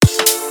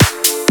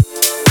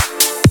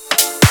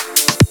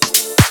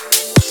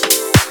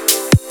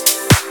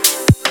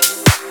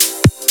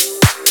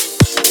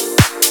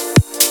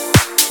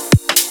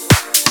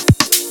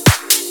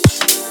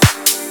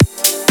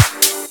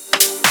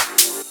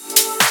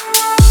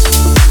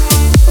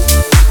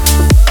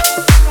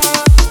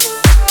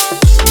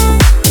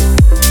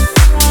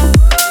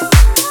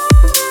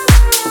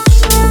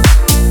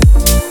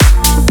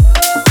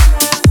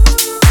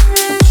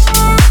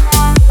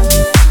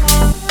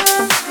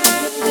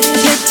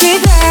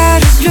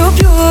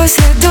по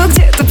следу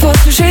где-то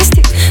после 6.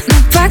 Но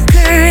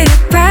пока я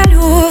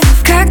палю,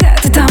 когда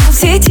ты там в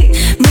сети.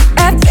 Мы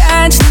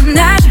опять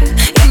на ножах,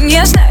 я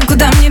не знаю,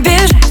 куда мне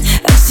бежать.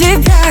 От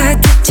тебя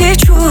так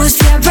течусь,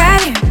 я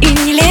болею и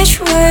не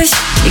лечусь.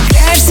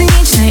 Играешь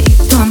цинично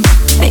и тонко,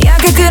 а я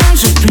как и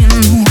раньше в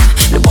плену.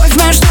 Любовь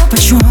моя, что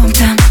почем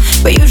там,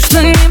 боюсь,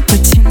 что не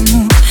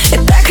потяну. Я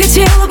так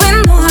хотела бы,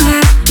 но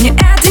мне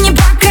это не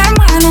по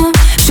карману.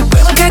 Все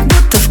было как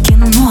будто в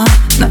кино,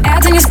 но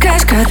это не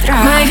сказка,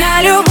 драма.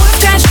 Моя любовь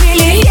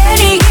качели,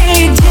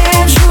 еле-еле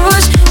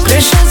держусь.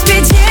 Крыша с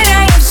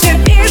петеля, я все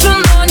вижу,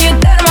 но не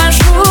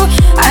торможу.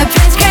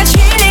 Опять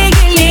качели,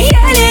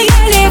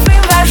 еле-еле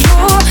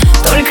вывожу.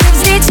 Только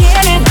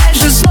взлетели,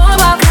 дальше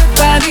снова как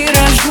по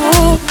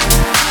виражу.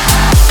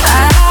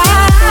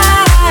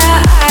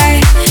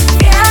 Ай,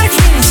 вверх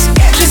вниз,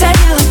 как же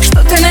задела,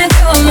 что ты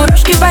надела,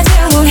 мурашки по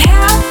телу.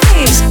 Help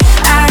please.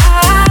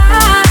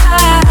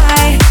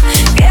 Ай,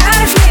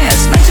 вверх вниз,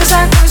 ночью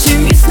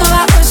закусим и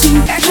снова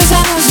осень, как же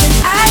заносит.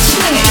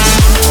 Очнись.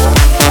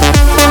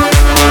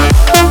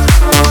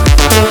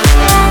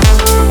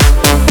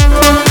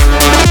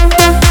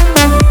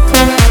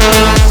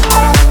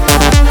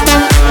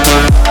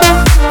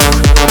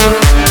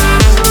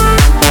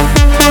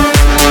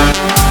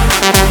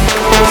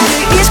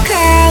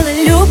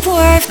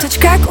 Точь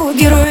как у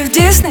героев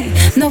Дисней.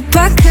 Но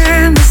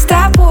пока мы с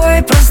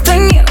тобой просто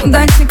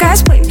неудачный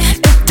косплей.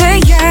 Это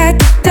я,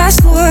 это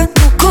зло,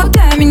 ну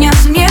куда меня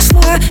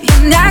занесло? Я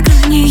на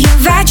грани, я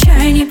в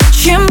отчаянии,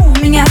 почему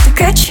меня так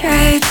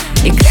качает?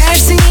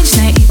 Играешь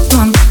цинично и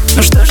тонко,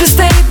 но что же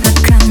стоит на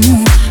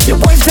кону?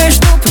 Любовь твоя,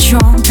 что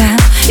почем-то,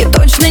 я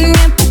точно не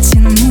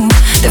потяну.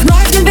 Ты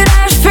вновь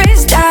набираешь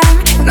фейсдам,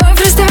 вновь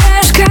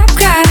расставляешь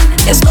капкан.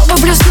 Я снова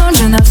блесну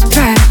же на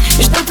взгляд,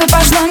 и что-то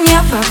пошло не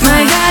по плану.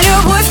 Моя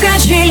любовь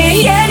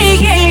качели,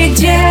 еле-еле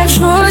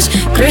держусь.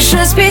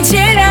 Крыша с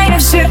петеля, я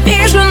все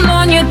вижу,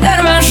 но не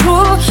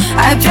торможу.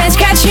 Опять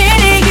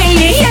качели.